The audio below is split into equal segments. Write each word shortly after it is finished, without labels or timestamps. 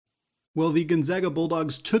Well, the Gonzaga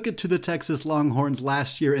Bulldogs took it to the Texas Longhorns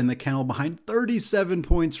last year in the kennel behind 37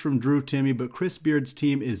 points from Drew Timme, but Chris Beard's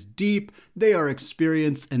team is deep, they are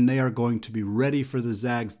experienced, and they are going to be ready for the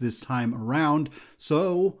Zags this time around.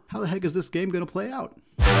 So, how the heck is this game going to play out?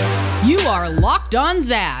 You are Locked On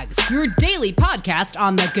Zags, your daily podcast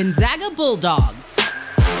on the Gonzaga Bulldogs.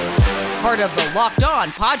 Part of the Locked On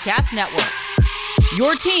Podcast Network.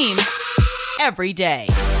 Your team every day.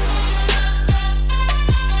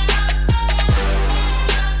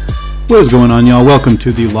 What is going on, y'all? Welcome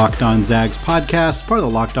to the Locked On Zags podcast, part of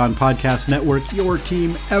the Locked On Podcast Network, your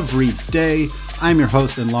team every day. I'm your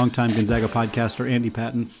host and longtime Gonzaga podcaster, Andy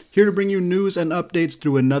Patton, here to bring you news and updates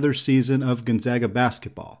through another season of Gonzaga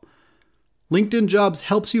basketball. LinkedIn Jobs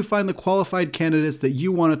helps you find the qualified candidates that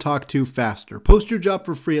you want to talk to faster. Post your job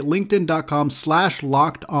for free at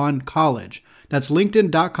linkedin.com/lockedoncollege. That's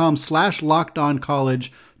linkedin.com/lockedoncollege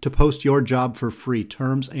to post your job for free.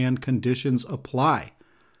 Terms and conditions apply.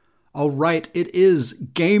 All right, it is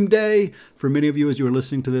game day. For many of you, as you are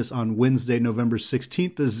listening to this on Wednesday, November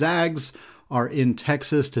 16th, the Zags are in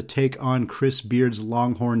Texas to take on Chris Beard's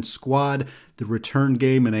Longhorn squad. The return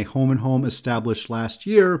game in a home-and-home established last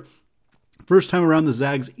year. First time around, the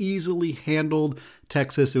Zags easily handled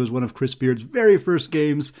Texas. It was one of Chris Beard's very first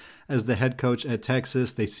games as the head coach at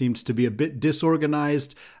Texas. They seemed to be a bit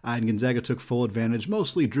disorganized, and Gonzaga took full advantage.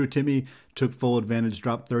 Mostly Drew Timme took full advantage,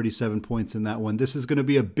 dropped 37 points in that one. This is going to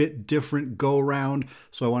be a bit different go-around,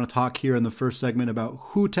 so I want to talk here in the first segment about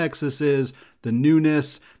who Texas is, the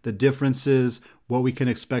newness, the differences, what we can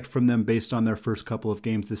expect from them based on their first couple of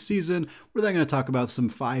games this season. We're then going to talk about some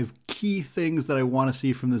 5 key things that I want to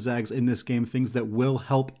see from the Zags in this game, things that will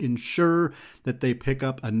help ensure that they pick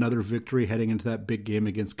up another victory heading into that big game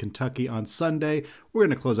against Kentucky on Sunday. We're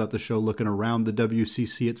going to close out the show looking around the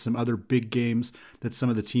WCC at some other big games that some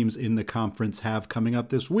of the teams in the conference have coming up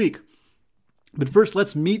this week. But first,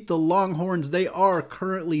 let's meet the Longhorns. They are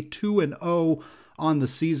currently 2-0 on the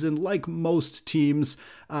season. Like most teams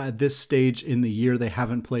at this stage in the year, they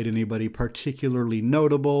haven't played anybody particularly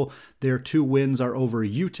notable. Their 2 wins are over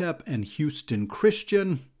UTEP and Houston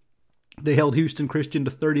Christian. They held Houston Christian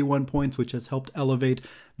to 31 points, which has helped elevate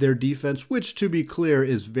their defense, which, to be clear,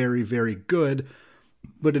 is very, very good.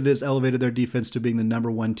 But it has elevated their defense to being the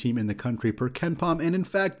number 1 team in the country per KenPom. And in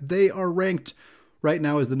fact, they are ranked right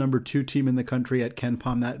now as the number 2 team in the country at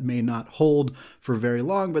KenPom. That may not hold for very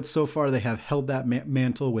long, but so far they have held that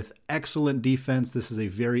mantle with excellent defense. This is a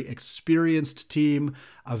very experienced team,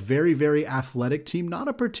 a very, very athletic team, not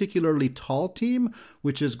a particularly tall team,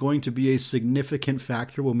 which is going to be a significant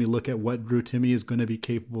factor when we look at what Drew Timme is going to be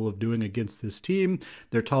capable of doing against this team.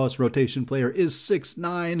 Their tallest rotation player is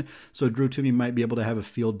 6'9", so Drew Timme might be able to have a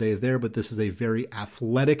field day there, but this is a very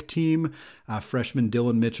athletic team. Freshman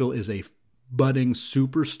Dylan Mitchell is a budding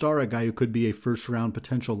superstar, a guy who could be a first-round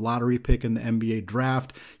potential lottery pick in the NBA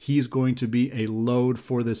draft. He's going to be a load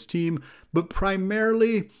for this team, but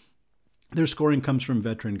primarily their scoring comes from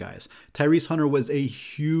veteran guys. Tyrese Hunter was a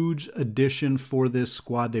huge addition for this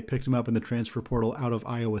squad. They picked him up in the transfer portal out of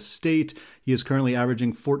Iowa State. He is currently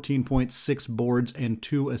averaging 14.6 boards and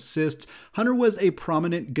 2 assists. Hunter was a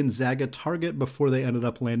prominent Gonzaga target before they ended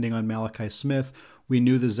up landing on Malachi Smith. We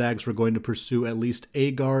knew the Zags were going to pursue at least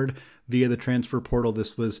a guard via the transfer portal.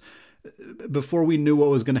 This was before we knew what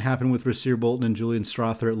was going to happen with Rasir Bolton and Julian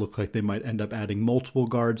Strother. It looked like they might end up adding multiple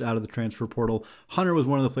guards out of the transfer portal. Hunter was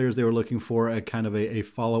one of the players they were looking for, a kind of a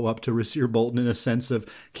follow-up to Rasir Bolton in a sense of,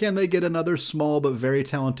 can they get another small but very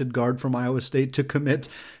talented guard from Iowa State to commit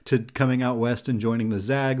to coming out west and joining the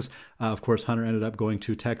Zags? Of course, Hunter ended up going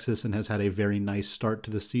to Texas and has had a very nice start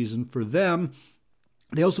to the season for them.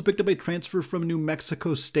 They also picked up a transfer from New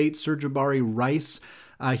Mexico State, Sir'Jabari Rice.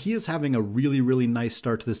 He is having a really, really nice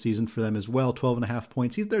start to the season for them as well, 12.5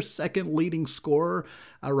 points. He's their second leading scorer.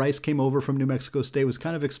 Rice came over from New Mexico State, was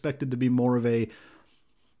kind of expected to be more of a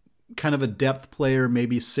kind of a depth player,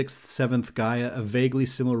 maybe 6th, 7th guy, a vaguely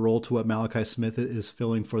similar role to what Malachi Smith is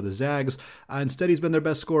filling for the Zags. Instead, he's been their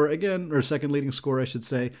best scorer again, or second leading scorer, I should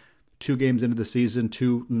say. 2 games into the season,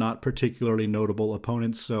 2 not particularly notable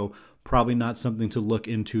opponents, so probably not something to look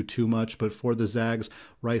into too much. But for the Zags,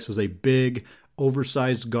 Rice was a big,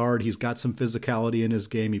 oversized guard. He's got some physicality in his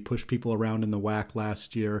game. He pushed people around in the WAC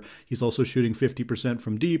last year. He's also shooting 50%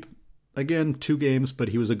 from deep. Again, 2 games, but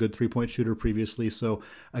he was a good 3-point shooter previously, so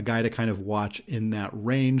a guy to kind of watch in that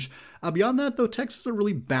range. Beyond that, though, Texas is a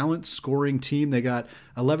really balanced scoring team. They got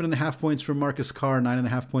 11.5 points from Marcus Carr,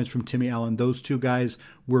 9.5 points from Timmy Allen. Those 2 guys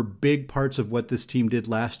were big parts of what this team did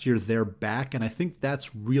last year. They're back, and I think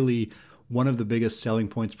that's really one of the biggest selling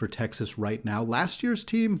points for Texas right now. Last year's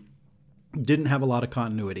team didn't have a lot of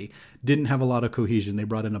continuity, didn't have a lot of cohesion. They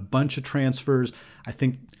brought in a bunch of transfers. I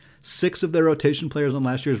think 6 of their rotation players on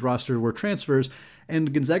last year's roster were transfers,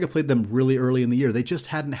 and Gonzaga played them really early in the year. They just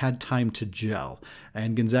hadn't had time to gel,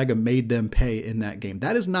 and Gonzaga made them pay in that game.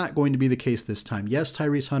 That is not going to be the case this time. Yes,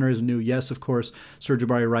 Tyrese Hunter is new. Yes, of course,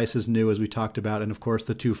 Sir'Jabari Rice is new, as we talked about. And of course,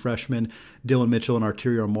 the 2 freshmen, Dylan Mitchell and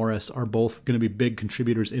Arterio Morris, are both going to be big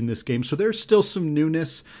contributors in this game. So there's still some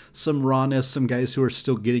newness, some rawness, some guys who are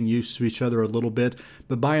still getting used to each other a little bit.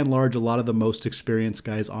 But by and large, a lot of the most experienced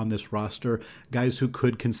guys on this roster, guys who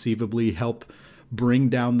could conceivably help bring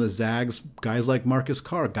down the Zags, guys like Marcus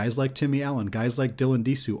Carr, guys like Timmy Allen, guys like Dylan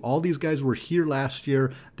Disu. All these guys were here last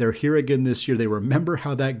year. They're here again this year. They remember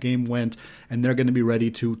how that game went, and they're going to be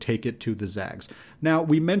ready to take it to the Zags. Now,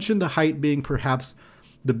 we mentioned the height being perhaps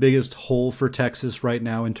the biggest hole for Texas right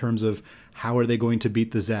now in terms of how are they going to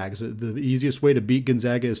beat the Zags. The easiest way to beat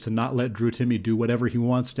Gonzaga is to not let Drew Timme do whatever he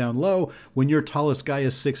wants down low. When your tallest guy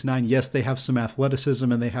is 6'9", yes, they have some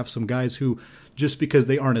athleticism and they have some guys who, just because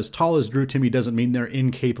they aren't as tall as Drew Timme doesn't mean they're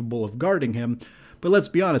incapable of guarding him. But let's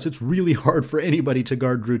be honest, it's really hard for anybody to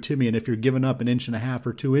guard Drew Timme, and if you're giving up 1.5 inches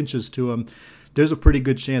or 2 inches to him, there's a pretty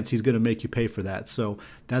good chance he's going to make you pay for that. So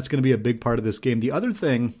that's going to be a big part of this game. The other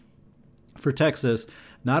thing for Texas,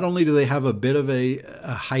 not only do they have a bit of a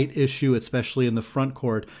height issue, especially in the front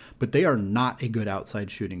court, but they are not a good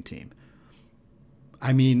outside shooting team.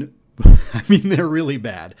 I mean, they're really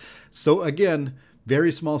bad. So again,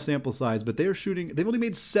 very small sample size, but they've only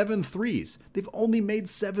made 7 threes. They've only made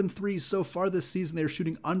 7 threes so far this season. They're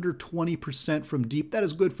shooting under 20% from deep. That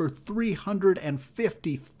is good for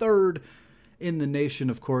 353rd in the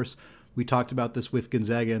nation, of course. We talked about this with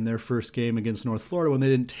Gonzaga in their first game against North Florida when they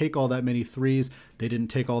didn't take all that many threes. They didn't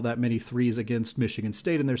take all that many threes against Michigan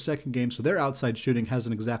State in their second game, so their outside shooting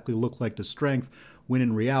hasn't exactly looked like the strength, when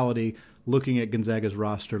in reality, looking at Gonzaga's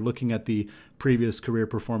roster, looking at the previous career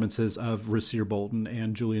performances of Rasir Bolton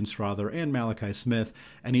and Julian Strawther and Malachi Smith,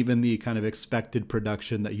 and even the kind of expected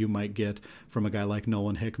production that you might get from a guy like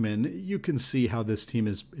Nolan Hickman, you can see how this team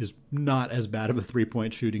is not as bad of a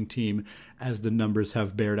three-point shooting team as the numbers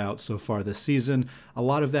have bared out so far this season. A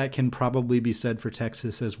lot of that can probably be said for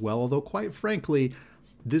Texas as well, although quite frankly,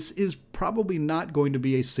 this is probably not going to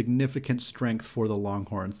be a significant strength for the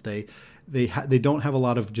Longhorns. They don't have a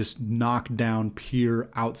lot of just knockdown, pure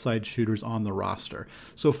outside shooters on the roster.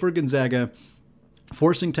 So for Gonzaga,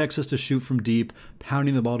 forcing Texas to shoot from deep,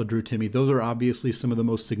 pounding the ball to Drew Timme, those are obviously some of the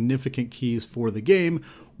most significant keys for the game.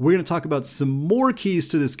 We're going to talk about some more keys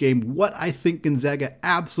to this game, what I think Gonzaga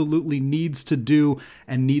absolutely needs to do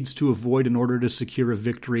and needs to avoid in order to secure a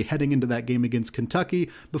victory heading into that game against Kentucky.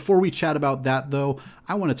 Before we chat about that, though,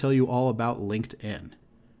 I want to tell you all about LinkedIn.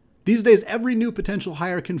 These days, every new potential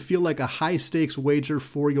hire can feel like a high-stakes wager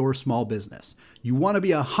for your small business. You want to be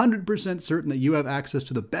 100% certain that you have access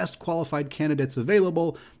to the best qualified candidates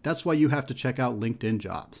available. That's why you have to check out LinkedIn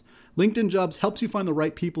Jobs. LinkedIn Jobs helps you find the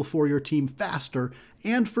right people for your team faster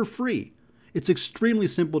and for free. It's extremely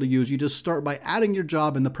simple to use. You just start by adding your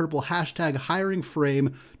job in the purple hashtag hiring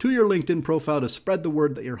frame to your LinkedIn profile to spread the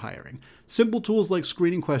word that you're hiring. Simple tools like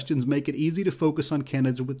screening questions make it easy to focus on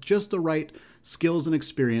candidates with just the right skills and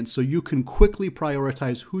experience so you can quickly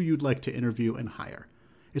prioritize who you'd like to interview and hire.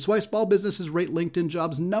 It's why small businesses rate LinkedIn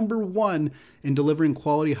Jobs #1 in delivering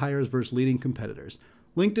quality hires versus leading competitors.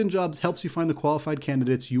 LinkedIn Jobs helps you find the qualified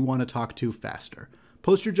candidates you want to talk to faster.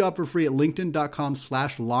 Post your job for free at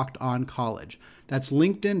linkedin.com/lockedoncollege. That's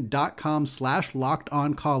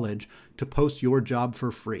linkedin.com/lockedoncollege to post your job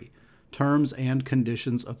for free. Terms and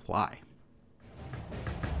conditions apply.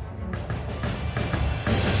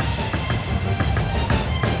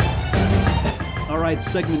 All right,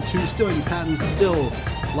 segment 2, still Andy Patton, still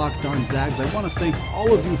Locked On Zags. I want to thank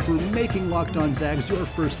all of you for making Locked On Zags your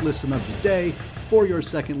first listen of the day. For your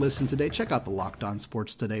second listen today, check out the Locked On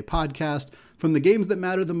Sports Today podcast. From the games that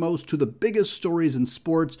matter the most to the biggest stories in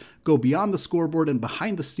sports, go beyond the scoreboard and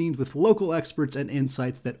behind the scenes with local experts and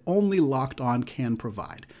insights that only Locked On can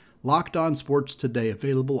provide. Locked On Sports Today,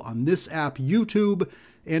 available on this app, YouTube,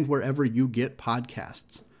 and wherever you get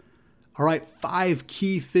podcasts. All right, 5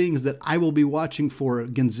 key things that I will be watching for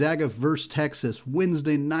Gonzaga versus Texas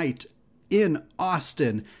Wednesday night in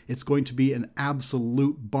Austin. It's going to be an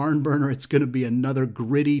absolute barn burner. It's going to be another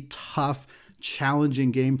gritty, tough,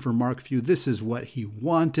 challenging game for Mark Few. This is what he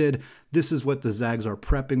wanted. This is what the Zags are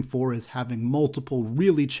prepping for, is having multiple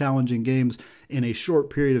really challenging games in a short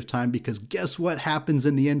period of time, because guess what happens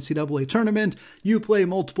in the NCAA tournament? You play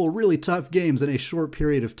multiple really tough games in a short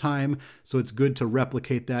period of time, so it's good to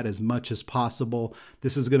replicate that as much as possible.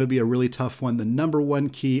 This is going to be a really tough one. The number one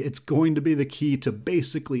key, it's going to be the key to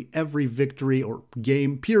basically every victory or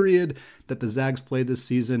game period that the Zags play this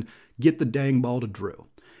season. Get the dang ball to Drew.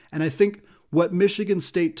 And I think what Michigan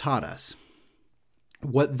State taught us,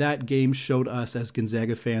 what that game showed us as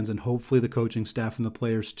Gonzaga fans, and hopefully the coaching staff and the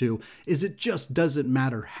players too, is it just doesn't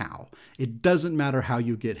matter how. It doesn't matter how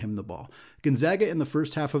you get him the ball. Gonzaga in the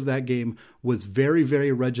first half of that game was very,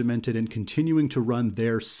 very regimented in continuing to run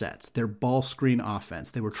their sets, their ball screen offense.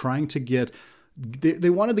 They were trying to get They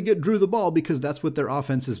wanted to get Drew the ball because that's what their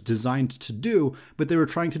offense is designed to do, but they were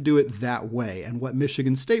trying to do it that way. And what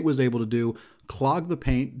Michigan State was able to do, clog the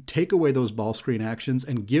paint, take away those ball screen actions,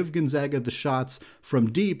 and give Gonzaga the shots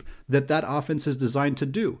from deep that offense is designed to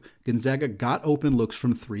do. Gonzaga got open looks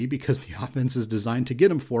from three because the offense is designed to get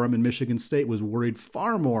them for them, and Michigan State was worried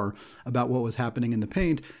far more about what was happening in the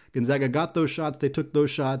paint. Gonzaga got those shots, they took those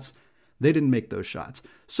shots. They didn't make those shots.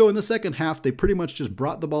 So in the second half, they pretty much just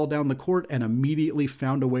brought the ball down the court and immediately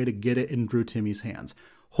found a way to get it in Drew Timme's hands.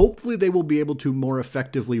 Hopefully they will be able to more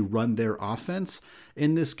effectively run their offense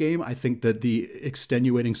in this game. I think that the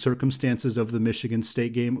extenuating circumstances of the Michigan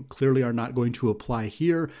State game clearly are not going to apply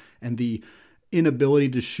here, and the inability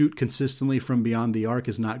to shoot consistently from beyond the arc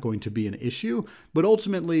is not going to be an issue. But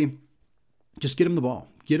ultimately, just get him the ball.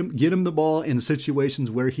 Get him the ball in situations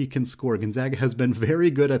where he can score. Gonzaga has been very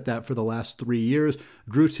good at that for the last 3 years.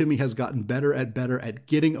 Drew Timme has gotten better at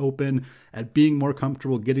getting open, at being more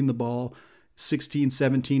comfortable getting the ball 16,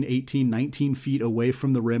 17, 18, 19 feet away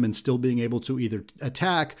from the rim and still being able to either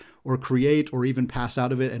attack or create or even pass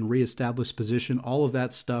out of it and reestablish position. All of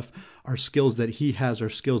that stuff are skills that he has,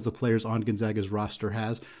 are skills the players on Gonzaga's roster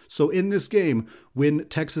has. So in this game, when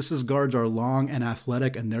Texas's guards are long and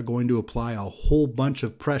athletic and they're going to apply a whole bunch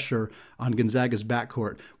of pressure on Gonzaga's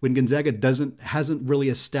backcourt, when Gonzaga hasn't really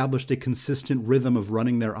established a consistent rhythm of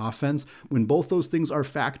running their offense, when both those things are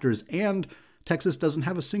factors and Texas doesn't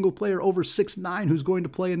have a single player over 6'9" who's going to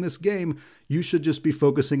play in this game, you should just be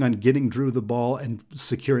focusing on getting Drew the ball and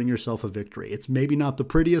securing yourself a victory. It's maybe not the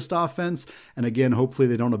prettiest offense, and again, hopefully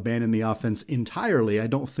they don't abandon the offense entirely. I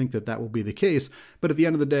don't think that will be the case, but at the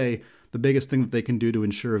end of the day, the biggest thing that they can do to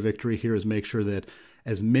ensure a victory here is make sure that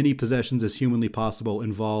as many possessions as humanly possible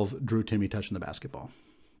involve Drew Timme touching the basketball.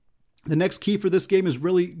 The next key for this game is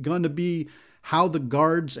really going to be how the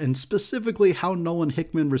guards and specifically how Nolan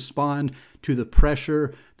Hickman respond to the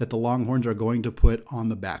pressure that the Longhorns are going to put on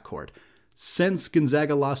the backcourt. Since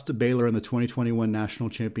Gonzaga lost to Baylor in the 2021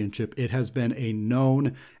 National Championship, it has been a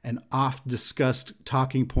known and oft-discussed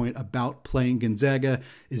talking point about playing Gonzaga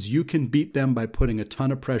is you can beat them by putting a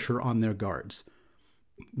ton of pressure on their guards.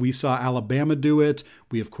 We saw Alabama do it.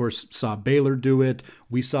 We, of course, saw Baylor do it.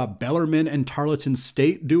 We saw Bellarmine and Tarleton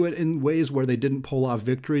State do it in ways where they didn't pull off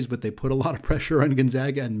victories, but they put a lot of pressure on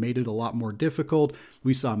Gonzaga and made it a lot more difficult.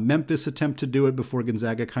 We saw Memphis attempt to do it before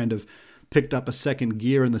Gonzaga kind of picked up a second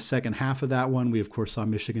gear in the second half of that one. We, of course, saw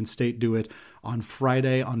Michigan State do it on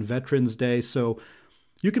Friday on Veterans Day. So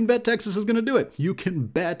you can bet Texas is going to do it. You can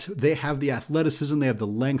bet they have the athleticism, they have the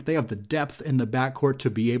length, they have the depth in the backcourt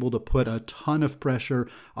to be able to put a ton of pressure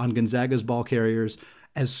on Gonzaga's ball carriers.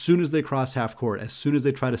 As soon as they cross half court, as soon as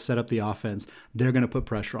they try to set up the offense, they're going to put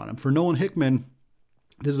pressure on them. For Nolan Hickman,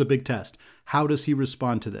 this is a big test. How does he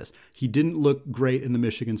respond to this? He didn't look great in the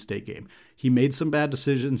Michigan State game. He made some bad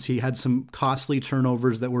decisions. He had some costly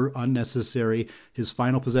turnovers that were unnecessary. His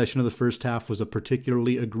final possession of the first half was a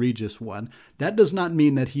particularly egregious one. That does not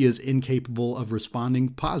mean that he is incapable of responding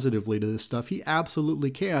positively to this stuff. He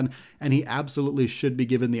absolutely can, and he absolutely should be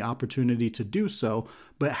given the opportunity to do so.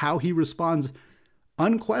 But how he responds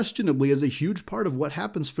unquestionably is a huge part of what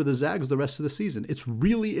happens for the Zags the rest of the season. It's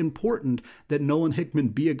really important that Nolan Hickman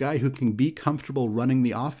be a guy who can be comfortable running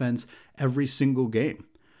the offense every single game.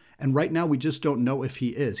 And right now, we just don't know if he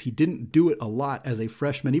is. He didn't do it a lot as a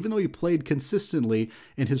freshman. Even though he played consistently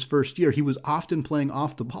in his first year, he was often playing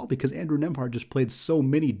off the ball because Andrew Nembhard just played so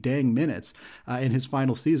many dang minutes in his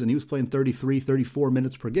final season. He was playing 33, 34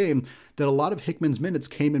 minutes per game, that a lot of Hickman's minutes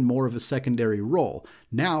came in more of a secondary role.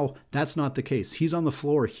 Now, that's not the case. He's on the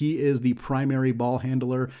floor. He is the primary ball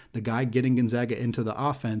handler, the guy getting Gonzaga into the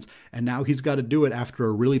offense. And now he's got to do it after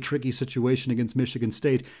a really tricky situation against Michigan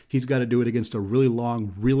State. He's got to do it against a really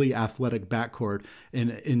long, really highly athletic backcourt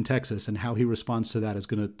in Texas, and how he responds to that is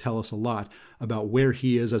going to tell us a lot about where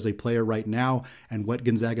he is as a player right now and what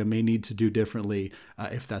Gonzaga may need to do differently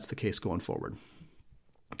if that's the case going forward.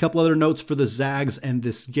 A couple other notes for the Zags and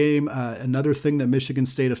this game. Another thing that Michigan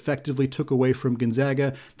State effectively took away from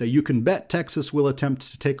Gonzaga that you can bet Texas will attempt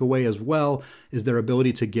to take away as well is their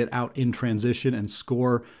ability to get out in transition and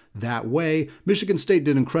score that way. Michigan State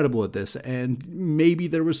did incredible at this, and maybe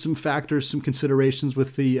there was some factors, some considerations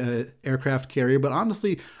with the aircraft carrier, but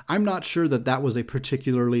honestly, I'm not sure that that was a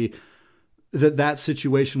particularly, that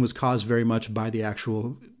situation was caused very much by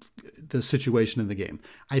the situation in the game.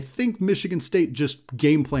 I think Michigan State just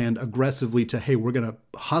game planned aggressively to, hey, we're going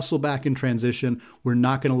to hustle back in transition. We're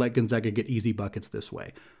not going to let Gonzaga get easy buckets this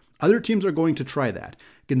way. Other teams are going to try that.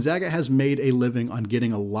 Gonzaga has made a living on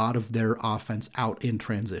getting a lot of their offense out in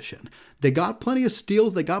transition. They got plenty of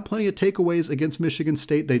steals. They got plenty of takeaways against Michigan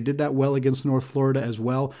State. They did that well against North Florida as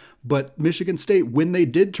well. But Michigan State, when they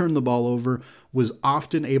did turn the ball over, was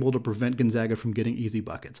often able to prevent Gonzaga from getting easy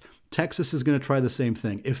buckets. Texas is going to try the same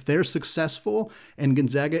thing. If they're successful and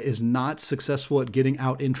Gonzaga is not successful at getting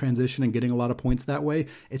out in transition and getting a lot of points that way,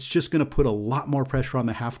 it's just going to put a lot more pressure on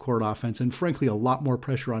the half-court offense and, frankly, a lot more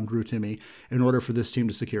pressure on Drew Timme in order for this team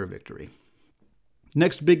to secure a victory.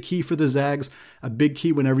 Next big key for the Zags, a big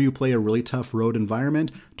key whenever you play a really tough road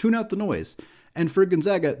environment, tune out the noise. And for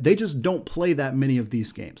Gonzaga, they just don't play that many of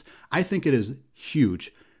these games. I think it is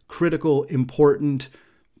huge, critical, important,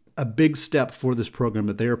 a big step for this program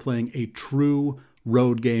that they are playing a true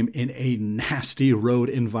road game in a nasty road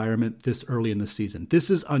environment this early in the season.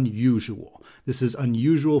 This is unusual. This is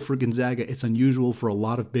unusual for Gonzaga. It's unusual for a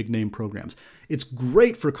lot of big name programs. It's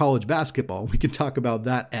great for college basketball. We can talk about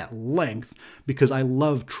that at length because I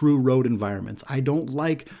love true road environments. I don't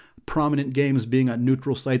like prominent games being at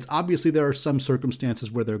neutral sites. Obviously, there are some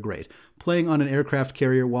circumstances where they're great. Playing on an aircraft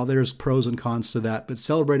carrier, while there's pros and cons to that, but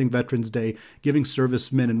celebrating Veterans Day, giving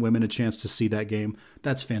servicemen and women a chance to see that game,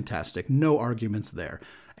 that's fantastic. No arguments there.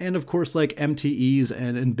 And of course, like MTEs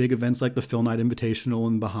and big events like the Phil Knight Invitational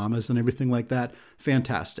in Bahamas and everything like that,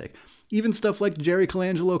 fantastic. Even stuff like the Jerry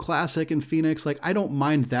Colangelo Classic in Phoenix, like I don't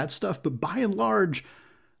mind that stuff, but by and large,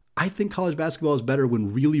 I think college basketball is better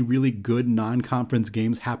when really, really good non-conference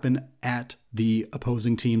games happen at the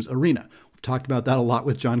opposing team's arena. We've talked about that a lot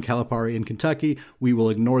with John Calipari in Kentucky. We will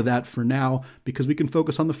ignore that for now because we can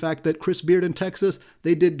focus on the fact that Chris Beard in Texas,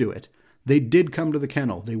 they did do it. They did come to the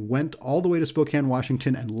Kennel. They went all the way to Spokane,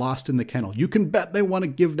 Washington, and lost in the Kennel. You can bet they want to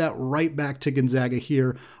give that right back to Gonzaga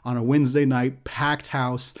here on a Wednesday night, packed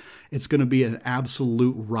house. It's going to be an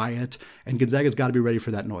absolute riot, and Gonzaga's got to be ready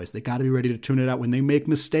for that noise. They got to be ready to tune it out when they make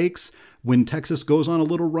mistakes. When Texas goes on a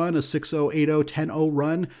little run, a 6-0, 8-0, 10-0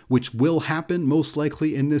 run, which will happen most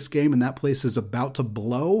likely in this game, and that place is about to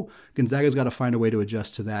blow, Gonzaga's got to find a way to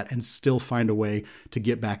adjust to that and still find a way to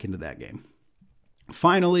get back into that game.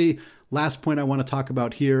 Finally, last point I want to talk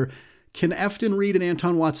about here, can Efton Reed and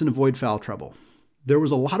Anton Watson avoid foul trouble? There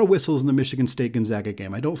was a lot of whistles in the Michigan State-Gonzaga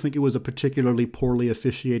game. I don't think it was a particularly poorly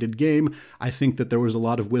officiated game. I think that there was a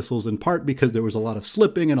lot of whistles in part because there was a lot of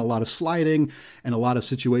slipping and a lot of sliding and a lot of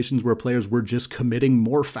situations where players were just committing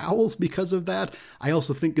more fouls because of that. I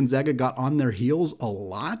also think Gonzaga got on their heels a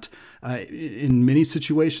lot. In many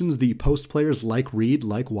situations, the post players like Reed,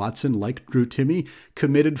 like Watson, like Drew Timme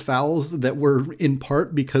committed fouls that were in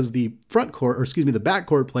part because the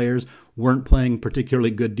backcourt players weren't playing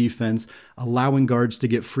particularly good defense, allowing guards to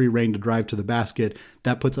get free reign to drive to the basket.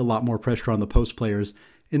 That puts a lot more pressure on the post players.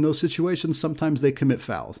 In those situations, sometimes they commit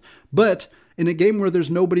fouls. But in a game where there's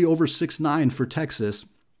nobody over 6'9" for Texas,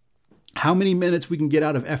 how many minutes we can get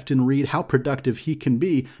out of Efton Reed, how productive he can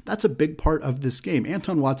be, that's a big part of this game.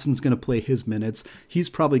 Anton Watson's going to play his minutes. He's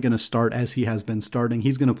probably going to start as he has been starting.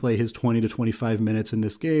 He's going to play his 20 to 25 minutes in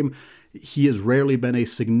this game. He has rarely been a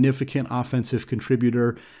significant offensive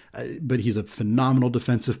contributor, but he's a phenomenal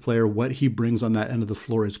defensive player. What he brings on that end of the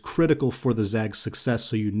floor is critical for the Zags' success,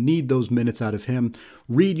 so you need those minutes out of him.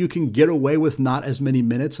 Reed, you can get away with not as many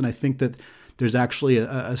minutes, and I think that there's actually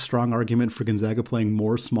a strong argument for Gonzaga playing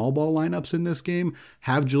more small ball lineups in this game.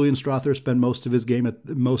 Have Julian Strother spend most of this game at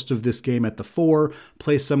the 4,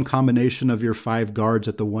 play some combination of your 5 guards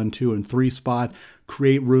at the 1, 2, and 3 spot,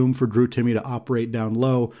 create room for Drew Timme to operate down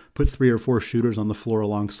low, put 3 or 4 shooters on the floor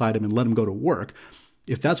alongside him and let him go to work.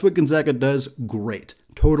 If that's what Gonzaga does, great.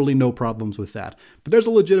 Totally no problems with that. But there's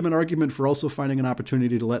a legitimate argument for also finding an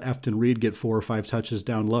opportunity to let Efton Reed get 4 or 5 touches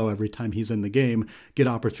down low every time he's in the game, get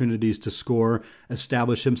opportunities to score,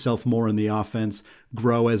 establish himself more in the offense,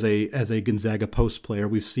 grow as a Gonzaga post player.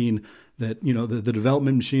 We've seen that, the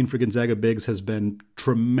development machine for Gonzaga bigs has been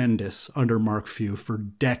tremendous under Mark Few for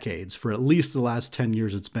decades. For at least the last 10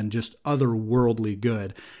 years, it's been just otherworldly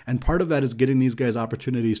good. And part of that is getting these guys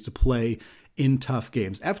opportunities to play in tough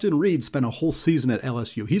games. Efton Reed spent a whole season at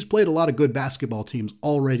LSU. He's played a lot of good basketball teams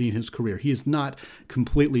already in his career. He is not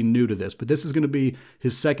completely new to this, but this is going to be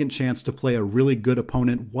his second chance to play a really good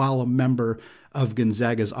opponent while a member of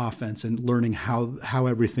Gonzaga's offense and learning how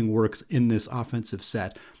everything works in this offensive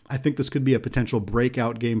set. I think this could be a potential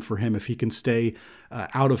breakout game for him if he can stay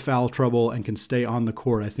out of foul trouble and can stay on the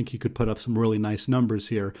court. I think he could put up some really nice numbers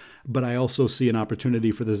here. But I also see an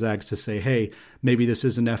opportunity for the Zags to say, hey, maybe this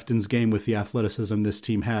isn't Efton's game with the athleticism this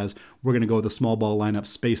team has. We're going to go with a small ball lineup,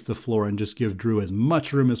 space the floor, and just give Drew as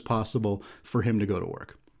much room as possible for him to go to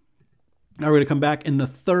work. Now we're going to come back in the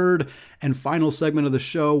third and final segment of the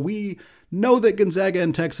show. We know that Gonzaga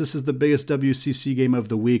and Texas is the biggest WCC game of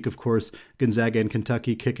the week. Of course, Gonzaga and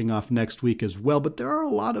Kentucky kicking off next week as well. But there are a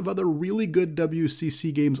lot of other really good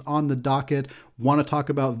WCC games on the docket. Want to talk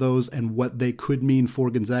about those and what they could mean for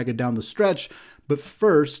Gonzaga down the stretch. But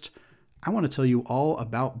first, I want to tell you all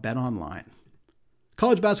about BetOnline.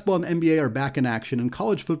 College basketball and the NBA are back in action, and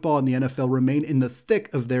college football and the NFL remain in the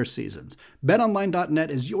thick of their seasons. BetOnline.net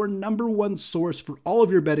is your number one source for all of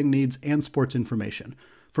your betting needs and sports information.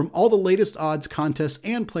 From all the latest odds, contests,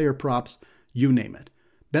 and player props, you name it.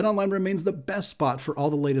 BetOnline remains the best spot for all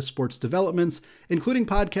the latest sports developments, including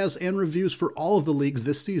podcasts and reviews for all of the leagues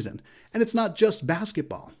this season. And it's not just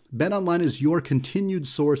basketball. BetOnline is your continued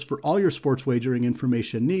source for all your sports wagering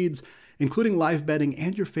information needs, including live betting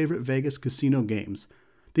and your favorite Vegas casino games.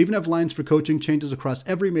 They even have lines for coaching changes across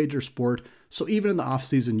every major sport, so even in the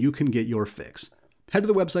offseason, you can get your fix. Head to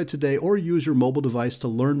the website today or use your mobile device to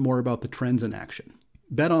learn more about the trends in action.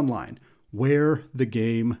 BetOnline, where the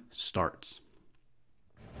game starts.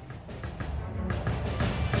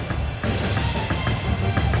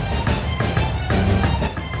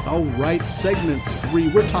 All right, segment 3,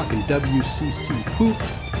 we're talking WCC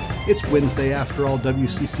hoops. It's Wednesday after all.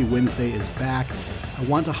 WCC Wednesday is back. I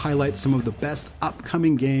want to highlight some of the best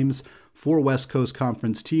upcoming games for West Coast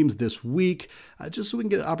Conference teams this week, just so we can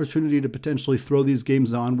get an opportunity to potentially throw these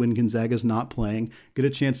games on when Gonzaga's not playing, get a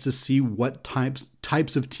chance to see what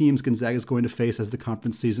types of teams Gonzaga's going to face as the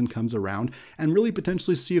conference season comes around, and really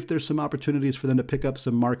potentially see if there's some opportunities for them to pick up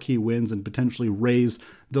some marquee wins and potentially raise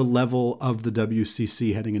the level of the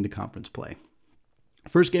WCC heading into conference play.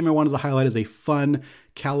 First game I wanted to highlight is a fun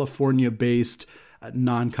California-based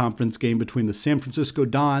non-conference game between the San Francisco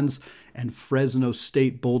Dons and Fresno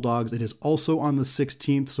State Bulldogs. It is also on the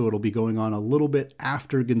 16th, so it'll be going on a little bit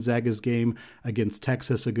after Gonzaga's game against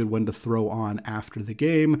Texas, a good one to throw on after the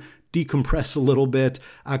game, decompress a little bit.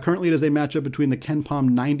 Currently, it is a matchup between the KenPom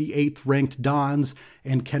 98th ranked Dons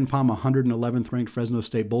and KenPom 111th ranked Fresno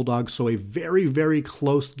State Bulldogs, so a very, very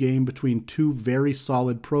close game between two very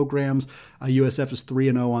solid programs. USF is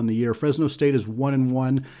 3-0 on the year. Fresno State is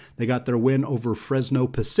 1-1. They got their win over Fresno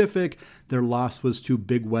Pacific. Their loss was to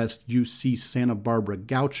Big West UC Santa Barbara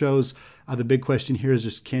Gauchos. The big question here is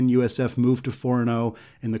just, can USF move to 4-0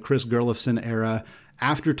 in the Chris Gerlofson era?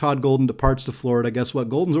 After Todd Golden departs to Florida, guess what?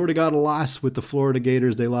 Golden's already got a loss with the Florida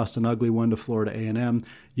Gators. They lost an ugly one to Florida A&M.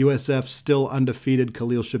 USF still undefeated.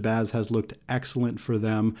 Khalil Shabazz has looked excellent for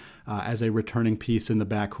them as a returning piece in the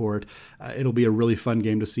backcourt. It'll be a really fun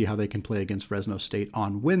game to see how they can play against Fresno State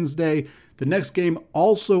on Wednesday. The next game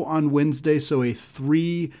also on Wednesday, so a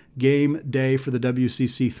 3-game day for the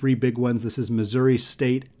WCC, 3 big ones. This is Missouri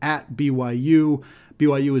State at BYU.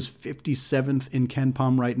 BYU is 57th in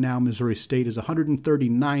KenPom right now. Missouri State is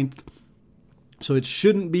 139th. So it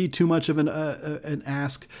shouldn't be too much of an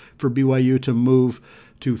ask for BYU to move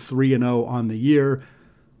to 3-0 on the year.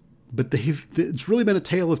 But it's really been a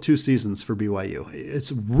tale of two seasons for BYU.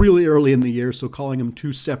 It's really early in the year, so calling them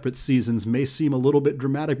two separate seasons may seem a little bit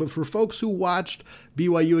dramatic. But for folks who watched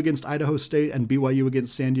BYU against Idaho State and BYU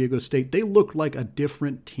against San Diego State, they looked like a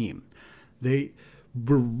different team. They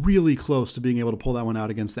were really close to being able to pull that one out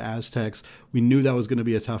against the Aztecs. We knew that was going to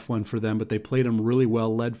be a tough one for them, but they played them really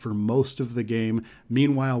well, led for most of the game.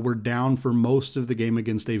 Meanwhile, we're down for most of the game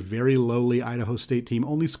against a very lowly Idaho State team.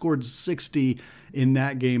 Only scored 60 in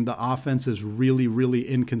that game. The offense is really, really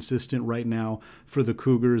inconsistent right now for the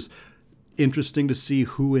Cougars. Interesting to see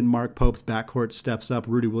who in Mark Pope's backcourt steps up.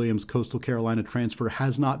 Rudy Williams, Coastal Carolina transfer,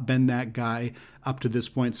 has not been that guy up to this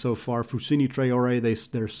point so far. Fousseyni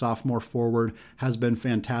Traore, their sophomore forward, has been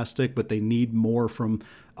fantastic, but they need more from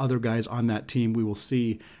other guys on that team. We will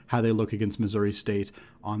see how they look against Missouri State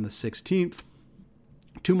on the 16th.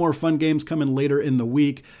 Two more fun games coming later in the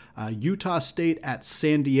week. Utah State at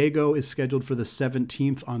San Diego is scheduled for the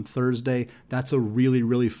 17th on Thursday. That's a really,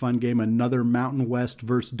 really fun game. Another Mountain West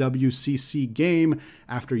versus WCC game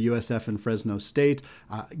after USF and Fresno State.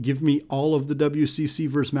 Give me all of the WCC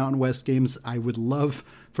versus Mountain West games. I would love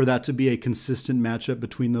for that to be a consistent matchup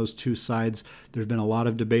between those two sides. There's been a lot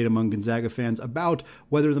of debate among Gonzaga fans about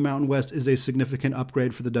whether the Mountain West is a significant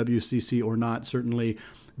upgrade for the WCC or not. Certainly,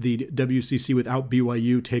 the WCC without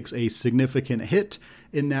BYU takes a significant hit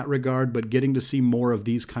in that regard, but getting to see more of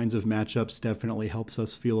these kinds of matchups definitely helps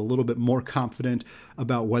us feel a little bit more confident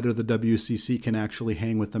about whether the WCC can actually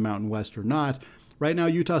hang with the Mountain West or not. Right now,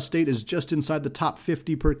 Utah State is just inside the top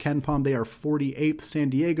 50 per KenPom. They are 48th. San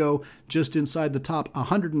Diego just inside the top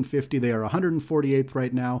 150. They are 148th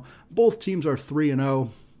right now. Both teams are 3-0.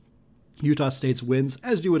 Utah State's wins,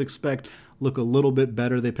 as you would expect, look a little bit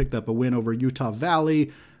better. They picked up a win over Utah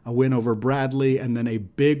Valley, a win over Bradley, and then a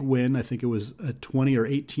big win. I think it was a 20 or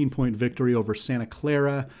 18-point victory over Santa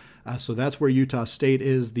Clara. So that's where Utah State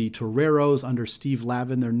is. The Toreros, under Steve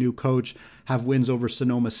Lavin, their new coach, have wins over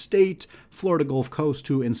Sonoma State, Florida Gulf Coast,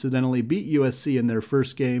 who incidentally beat USC in their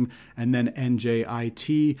first game, and then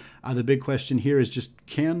NJIT. The big question here is just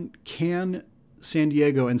can San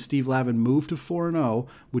Diego and Steve Lavin move to 4-0,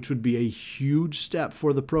 which would be a huge step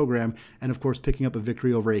for the program, and of course picking up a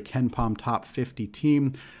victory over a KenPom top 50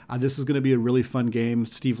 team. This is going to be a really fun game.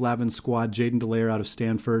 Steve Lavin's squad, Jaden Delaire out of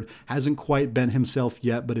Stanford, hasn't quite been himself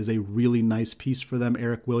yet, but is a really nice piece for them.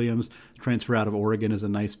 Eric Williams, transfer out of Oregon, is a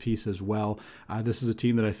nice piece as well. This is a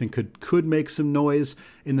team that I think could make some noise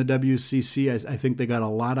in the WCC. I think they got a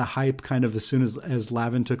lot of hype kind of as soon as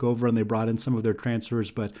Lavin took over and they brought in some of their transfers,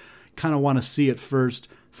 but kind of want to see it first.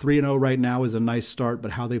 3-0 right now is a nice start,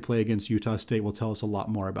 but how they play against Utah State will tell us a lot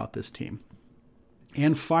more about this team.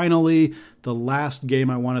 And finally, the last game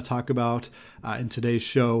I want to talk about in today's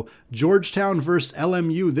show, Georgetown versus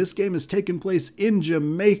LMU. This game is taking place in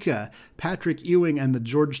Jamaica. Patrick Ewing and the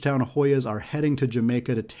Georgetown Hoyas are heading to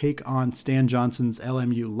Jamaica to take on Stan Johnson's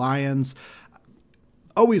LMU Lions.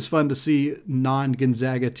 Always fun to see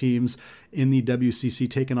non-Gonzaga teams in the WCC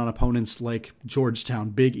taking on opponents like Georgetown,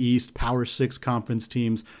 Big East, Power 6 conference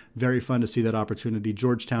teams. Very fun to see that opportunity.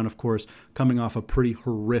 Georgetown, of course, coming off a pretty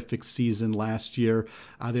horrific season last year.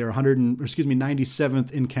 They are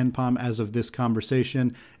 97th in KenPom as of this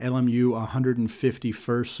conversation. LMU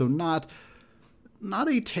 151st, so not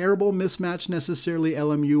a terrible mismatch necessarily.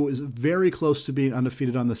 LMU is very close to being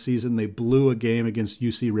undefeated on the season. They blew a game against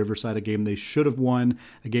UC Riverside, a game they should have won,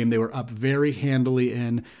 a game they were up very handily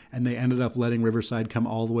in, and they ended up letting Riverside come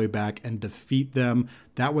all the way back and defeat them.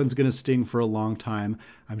 That one's going to sting for a long time.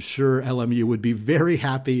 I'm sure LMU would be very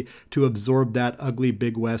happy to absorb that ugly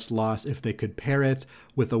Big West loss if they could pair it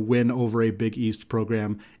with a win over a Big East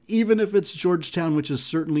program, even if it's Georgetown, which is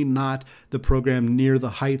certainly not the program near the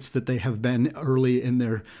heights that they have been early in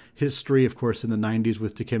their history, of course, in the 90s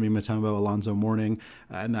with Dikembe Mutombo, Alonzo Mourning,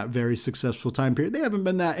 and that very successful time period. They haven't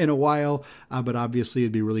been that in a while, but obviously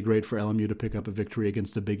it'd be really great for LMU to pick up a victory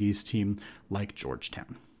against a Big East team like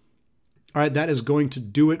Georgetown. All right, that is going to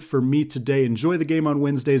do it for me today. Enjoy the game on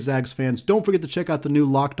Wednesday, Zags fans. Don't forget to check out the new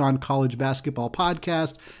Locked On College Basketball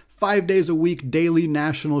podcast. 5 days a week, daily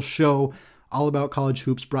national show, all about college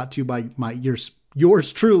hoops, brought to you by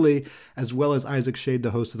yours truly, as well as Isaac Shade,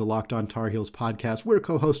 the host of the Locked On Tar Heels podcast. We're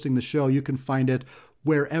co-hosting the show. You can find it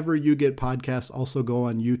wherever you get podcasts. Also go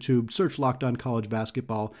on YouTube, search Locked On College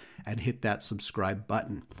Basketball, and hit that subscribe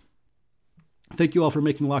button. Thank you all for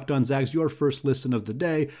making Locked On Zags your first listen of the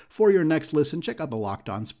day. For your next listen, check out the Locked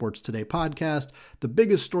On Sports Today podcast, the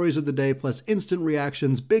biggest stories of the day, plus instant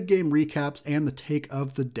reactions, big game recaps, and the take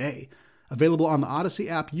of the day. Available on the Odyssey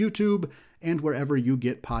app, YouTube, and wherever you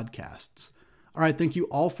get podcasts. All right, thank you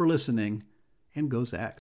all for listening, and go Zags.